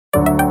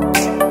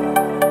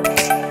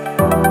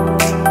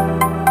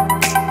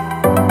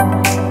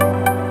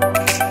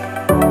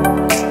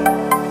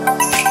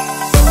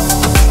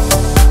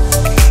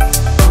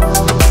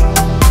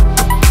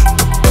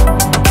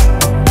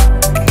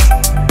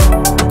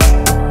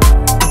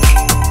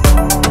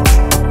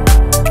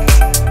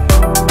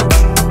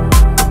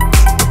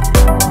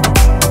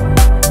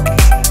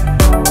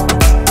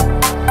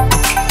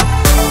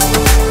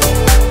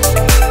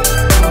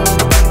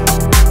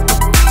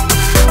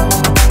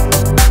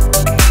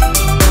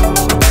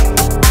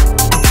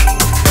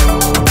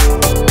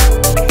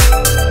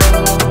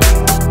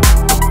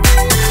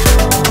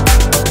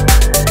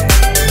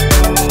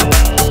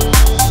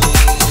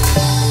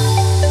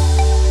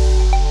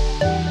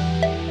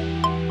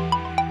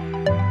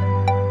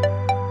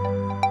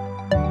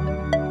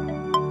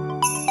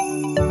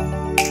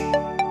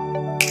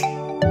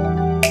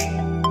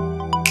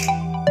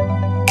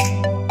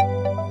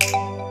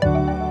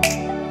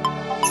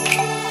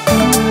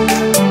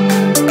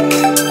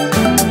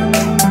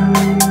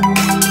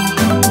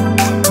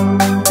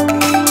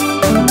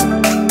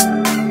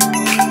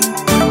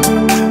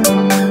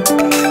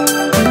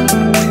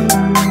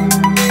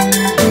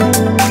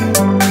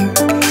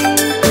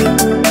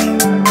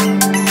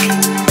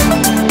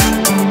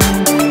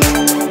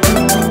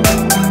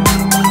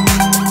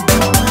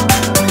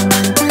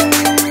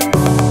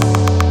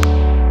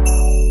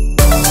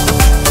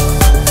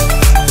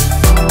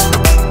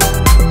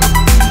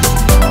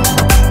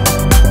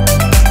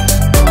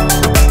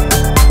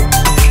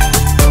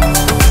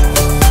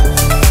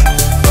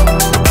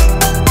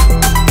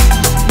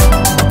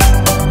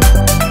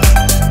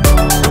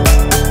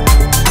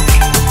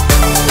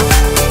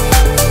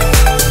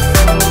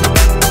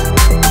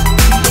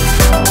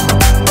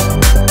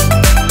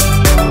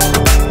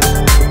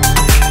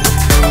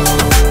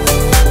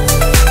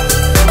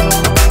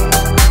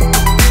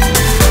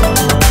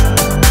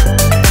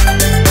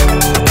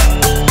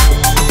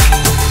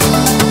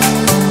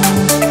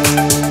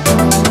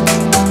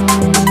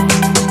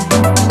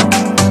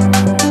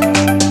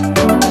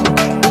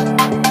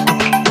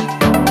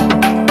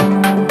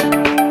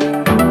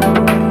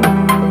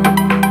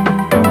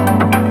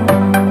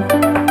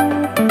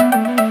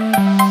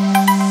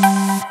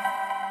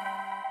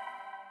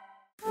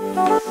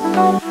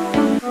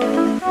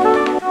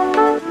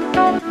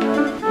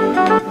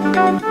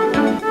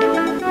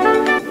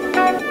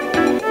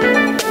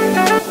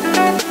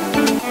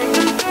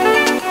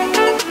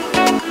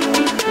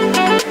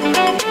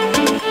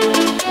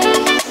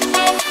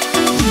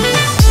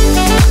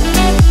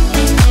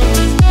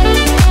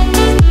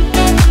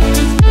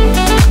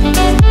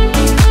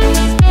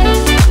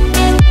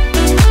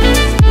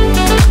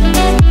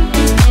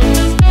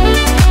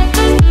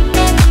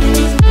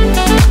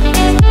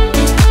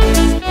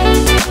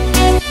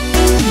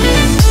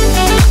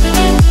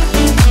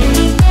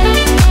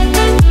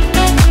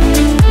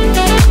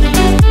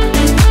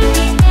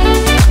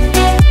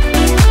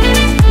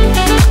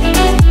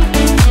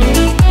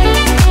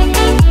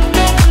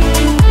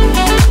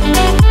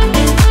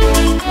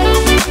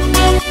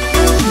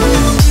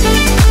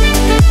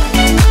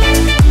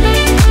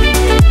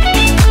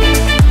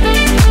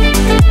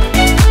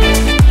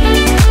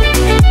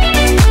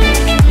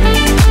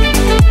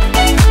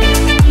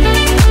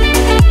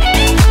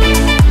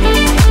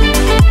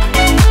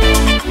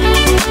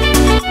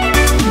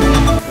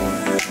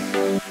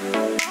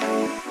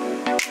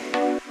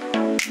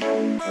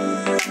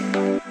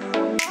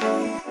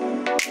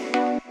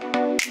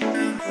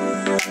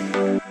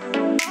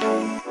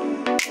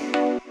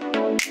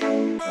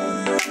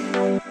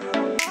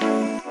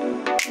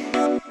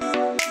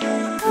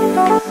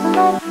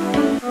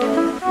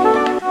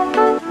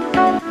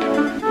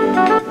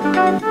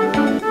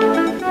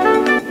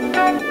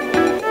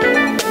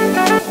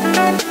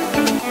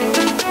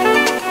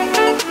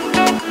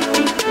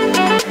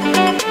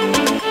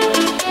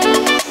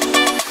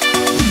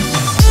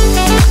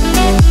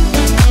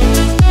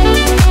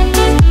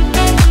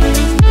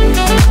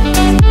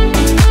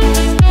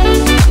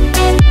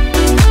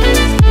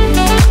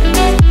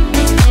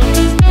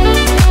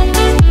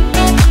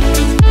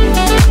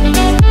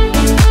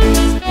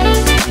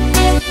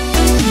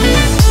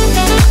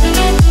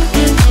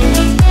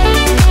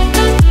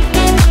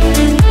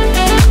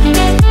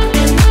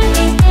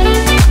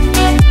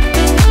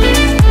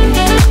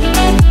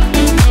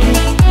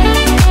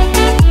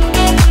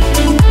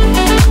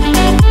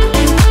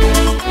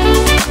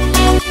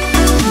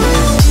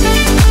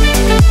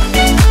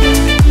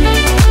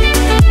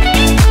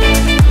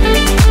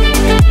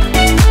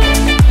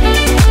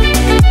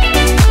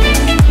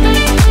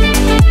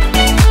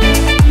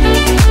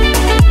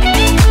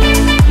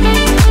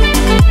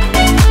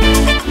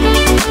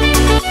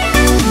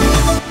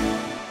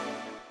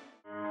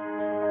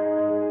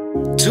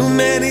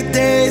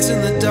days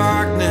in the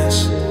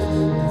darkness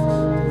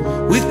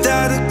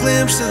without a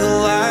glimpse of the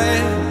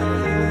light.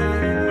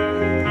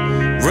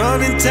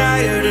 Running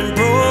tired and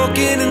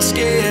broken and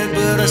scared,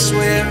 but I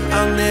swear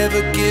I'll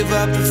never give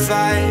up the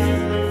fight.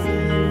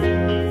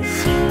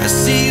 I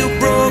see you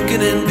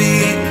broken and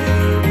beat,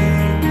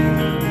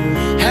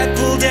 hat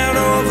pulled down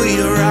over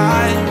your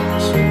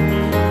eyes.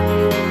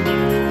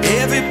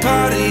 Every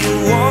part of you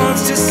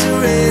wants to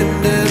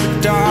surrender,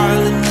 but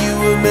darling, you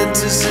were meant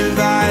to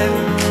survive.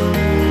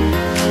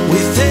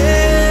 With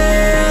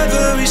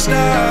every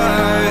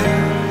start,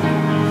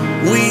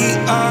 we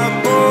are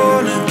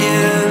born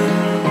again.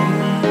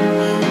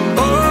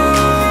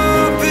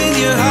 Open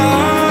your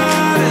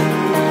heart,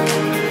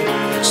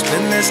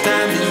 spend less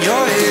time in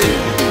your head.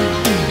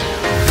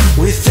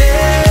 With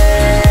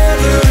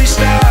every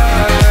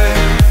start,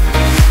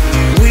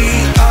 we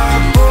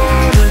are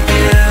born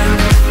again.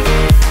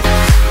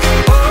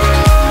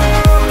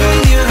 Open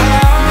your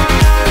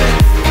heart,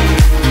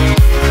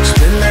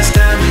 spend less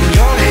time in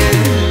your head.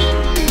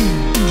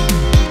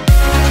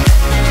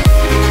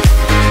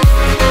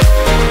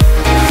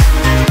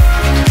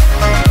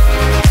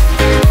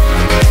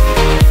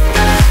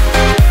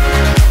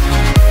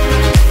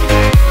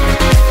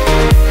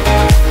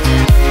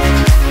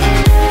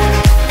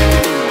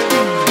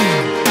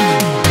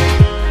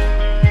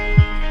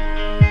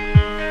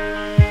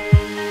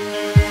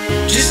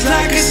 Just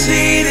like a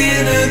seed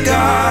in a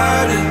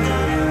garden,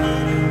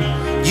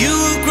 you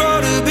will grow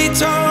to be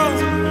tall,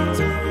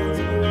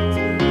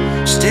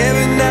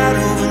 staring